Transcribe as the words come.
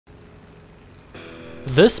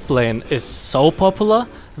This plane is so popular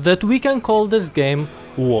that we can call this game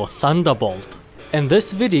War Thunderbolt. In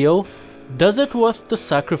this video, does it worth to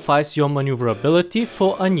sacrifice your maneuverability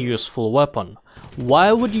for an useful weapon?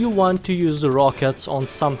 Why would you want to use rockets on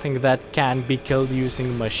something that can be killed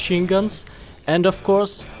using machine guns? And of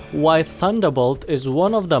course, why Thunderbolt is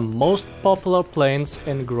one of the most popular planes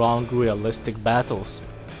in ground realistic battles.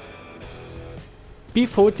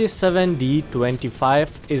 P-47D-25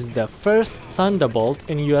 is the first Thunderbolt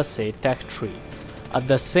in USA tech tree. At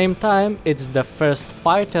the same time, it's the first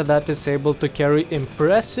fighter that is able to carry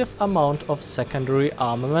impressive amount of secondary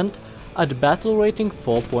armament at battle rating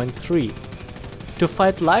 4.3. To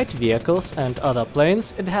fight light vehicles and other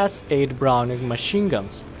planes, it has 8 Browning machine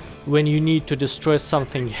guns. When you need to destroy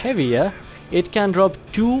something heavier, it can drop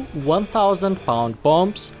 2 1000-pound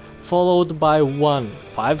bombs, followed by 1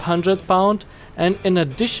 500-pound, and in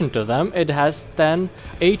addition to them it has 10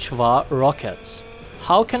 HVAR rockets.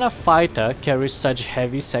 How can a fighter carry such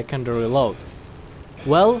heavy secondary load?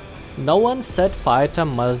 Well, no one said fighter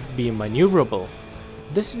must be maneuverable.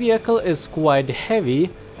 This vehicle is quite heavy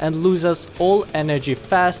and loses all energy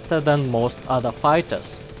faster than most other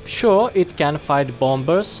fighters. Sure, it can fight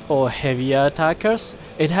bombers or heavier attackers,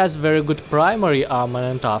 it has very good primary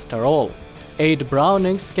armament after all. 8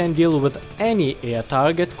 Brownings can deal with any air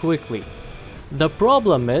target quickly. The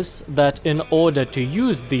problem is that in order to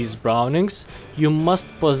use these Brownings, you must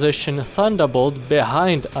position Thunderbolt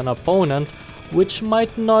behind an opponent, which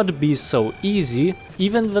might not be so easy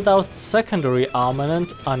even without secondary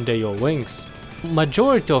armament under your wings.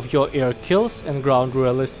 Majority of your air kills in ground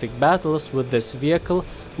realistic battles with this vehicle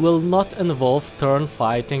will not involve turn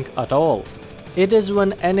fighting at all. It is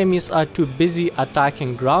when enemies are too busy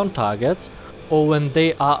attacking ground targets or when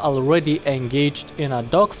they are already engaged in a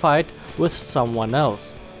dogfight with someone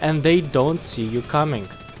else and they don't see you coming.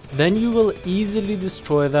 Then you will easily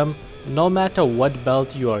destroy them no matter what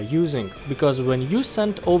belt you are using, because when you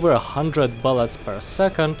send over 100 bullets per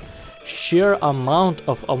second, sheer amount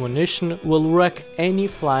of ammunition will wreck any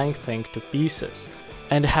flying thing to pieces.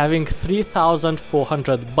 And having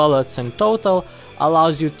 3400 bullets in total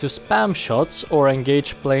allows you to spam shots or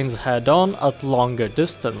engage planes head-on at longer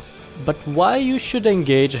distance. But why you should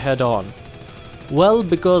engage head-on? Well,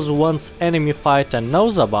 because once enemy fighter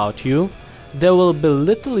knows about you, there will be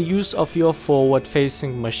little use of your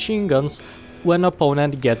forward-facing machine guns when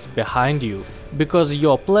opponent gets behind you, because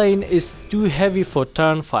your plane is too heavy for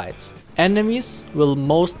turn fights. Enemies will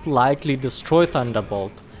most likely destroy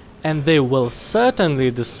Thunderbolt, and they will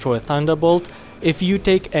certainly destroy Thunderbolt if you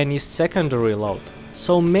take any secondary load.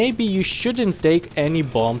 So maybe you shouldn't take any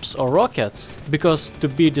bombs or rockets, because to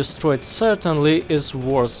be destroyed certainly is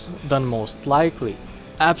worse than most likely.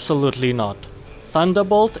 Absolutely not.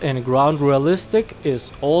 Thunderbolt in ground realistic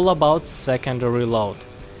is all about secondary load.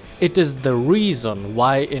 It is the reason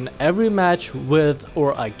why in every match with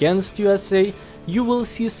or against USA you will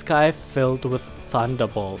see sky filled with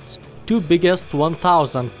Thunderbolts. 2 biggest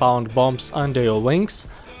 1000-pound bombs under your wings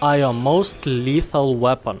are your most lethal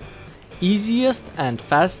weapon. Easiest and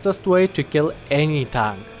fastest way to kill any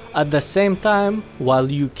tank. At the same time,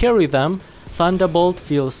 while you carry them, Thunderbolt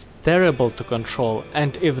feels terrible to control,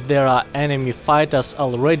 and if there are enemy fighters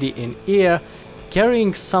already in air,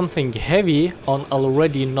 carrying something heavy on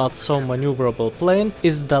already not so maneuverable plane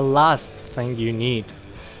is the last thing you need.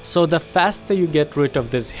 So the faster you get rid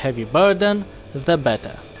of this heavy burden, the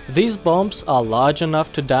better. These bombs are large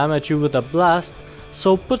enough to damage you with a blast,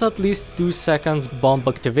 so put at least 2 seconds bomb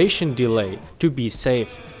activation delay to be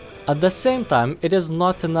safe. At the same time, it is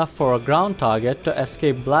not enough for a ground target to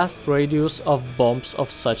escape blast radius of bombs of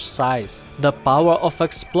such size. The power of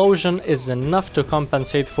explosion is enough to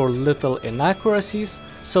compensate for little inaccuracies,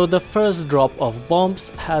 so the first drop of bombs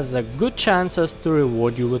has a good chances to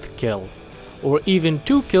reward you with kill, or even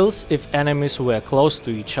 2 kills if enemies were close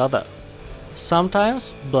to each other.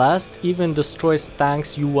 Sometimes blast even destroys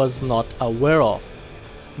tanks you was not aware of.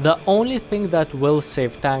 The only thing that will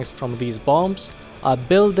save tanks from these bombs are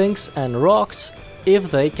buildings and rocks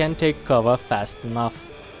if they can take cover fast enough.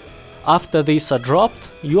 After these are dropped,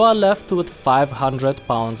 you are left with 500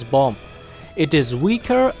 pounds bomb. It is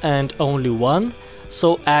weaker and only one,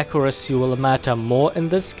 so accuracy will matter more in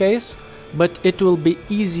this case, but it will be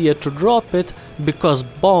easier to drop it because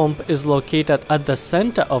bomb is located at the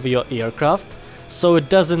center of your aircraft, so it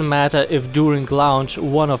doesn't matter if during launch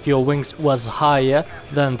one of your wings was higher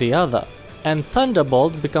than the other. And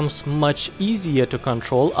Thunderbolt becomes much easier to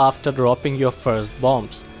control after dropping your first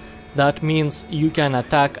bombs. That means you can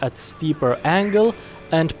attack at steeper angle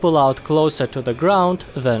and pull out closer to the ground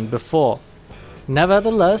than before.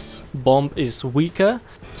 Nevertheless, bomb is weaker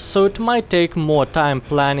so it might take more time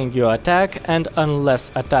planning your attack, and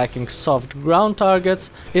unless attacking soft ground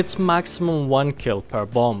targets, it's maximum 1 kill per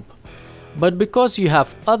bomb. But because you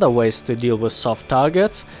have other ways to deal with soft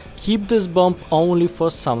targets, keep this bomb only for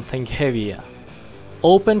something heavier.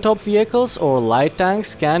 Open-top vehicles or light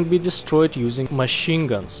tanks can be destroyed using machine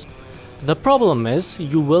guns. The problem is,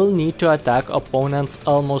 you will need to attack opponents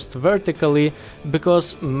almost vertically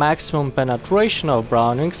because maximum penetration of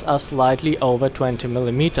Brownings are slightly over 20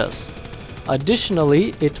 mm.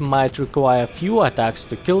 Additionally, it might require few attacks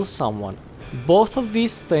to kill someone. Both of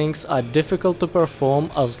these things are difficult to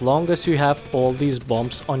perform as long as you have all these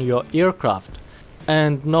bombs on your aircraft.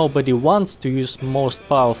 And nobody wants to use most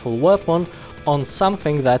powerful weapon on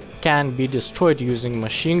something that can be destroyed using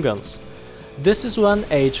machine guns. This is when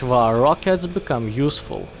HVAR rockets become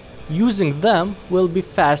useful. Using them will be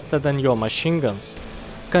faster than your machine guns.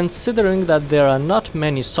 Considering that there are not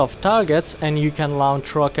many soft targets and you can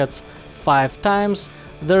launch rockets 5 times,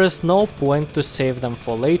 there is no point to save them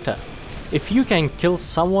for later. If you can kill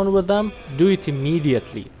someone with them, do it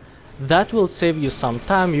immediately. That will save you some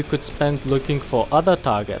time you could spend looking for other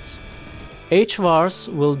targets.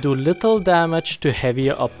 HVARs will do little damage to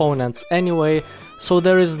heavier opponents anyway, so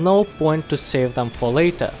there is no point to save them for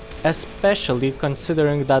later, especially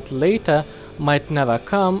considering that later might never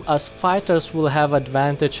come, as fighters will have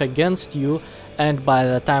advantage against you, and by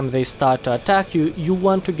the time they start to attack you, you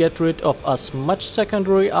want to get rid of as much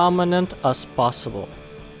secondary armament as possible.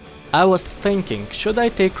 I was thinking, should I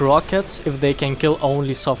take rockets if they can kill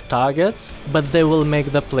only soft targets, but they will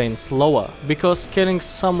make the plane slower, because killing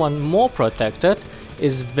someone more protected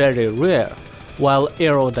is very rare, while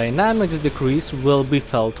aerodynamics decrease will be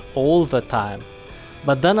felt all the time.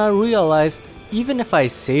 But then I realized, even if I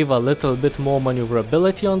save a little bit more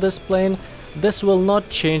maneuverability on this plane, this will not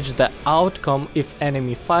change the outcome if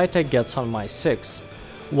enemy fighter gets on my 6.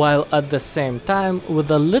 While at the same time, with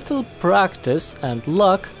a little practice and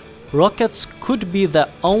luck, rockets could be the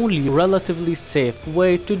only relatively safe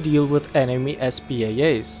way to deal with enemy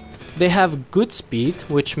SPAAs. They have good speed,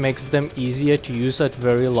 which makes them easier to use at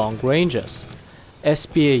very long ranges.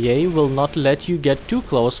 SPAA will not let you get too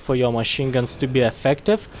close for your machine guns to be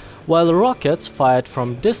effective, while rockets fired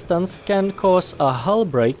from distance can cause a hull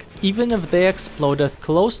break even if they exploded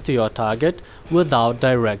close to your target without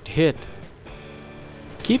direct hit.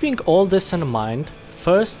 Keeping all this in mind,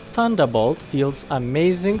 first Thunderbolt feels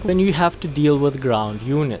amazing when you have to deal with ground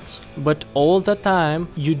units, but all the time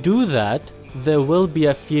you do that, there will be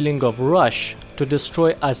a feeling of rush to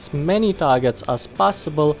destroy as many targets as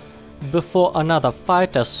possible before another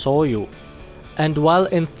fighter saw you. And while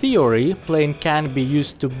in theory plane can be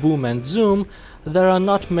used to boom and zoom, there are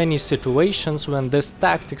not many situations when this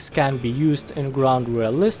tactics can be used in ground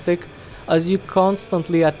realistic, as you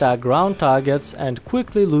constantly attack ground targets and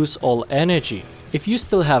quickly lose all energy. If you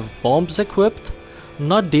still have bombs equipped,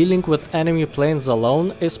 not dealing with enemy planes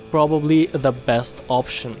alone is probably the best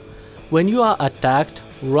option. When you are attacked,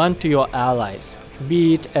 run to your allies,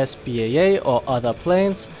 be it SPAA or other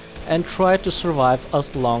planes, and try to survive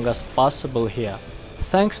as long as possible here.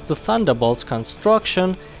 Thanks to Thunderbolt's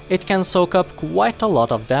construction, it can soak up quite a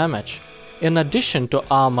lot of damage. In addition to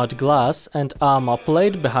armored glass and armor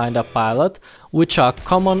plate behind a pilot, which are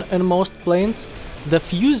common in most planes, the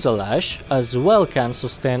fuselage as well can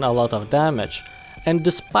sustain a lot of damage, and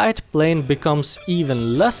despite plane becomes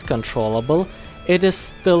even less controllable, it is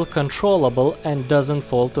still controllable and doesn't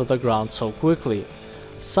fall to the ground so quickly.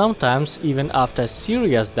 Sometimes even after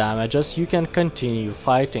serious damages you can continue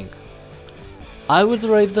fighting. I would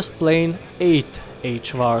rate this plane 8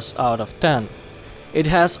 HVARs out of 10. It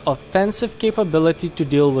has offensive capability to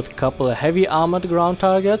deal with couple heavy armored ground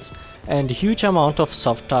targets and huge amount of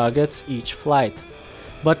soft targets each flight.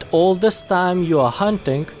 But all this time you are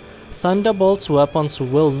hunting, Thunderbolt's weapons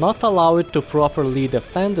will not allow it to properly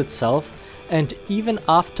defend itself, and even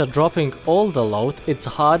after dropping all the load, it's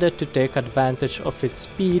harder to take advantage of its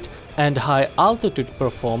speed and high altitude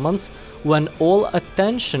performance when all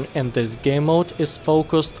attention in this game mode is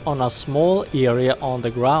focused on a small area on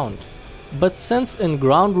the ground. But since in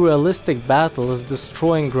ground realistic battles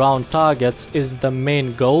destroying ground targets is the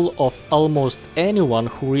main goal of almost anyone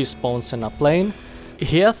who respawns in a plane,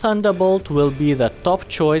 here Thunderbolt will be the top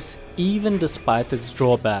choice even despite its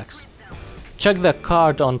drawbacks. Check the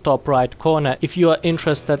card on top right corner if you are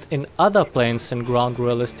interested in other planes in ground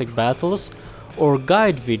realistic battles, or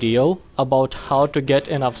guide video about how to get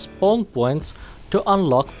enough spawn points to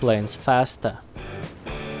unlock planes faster.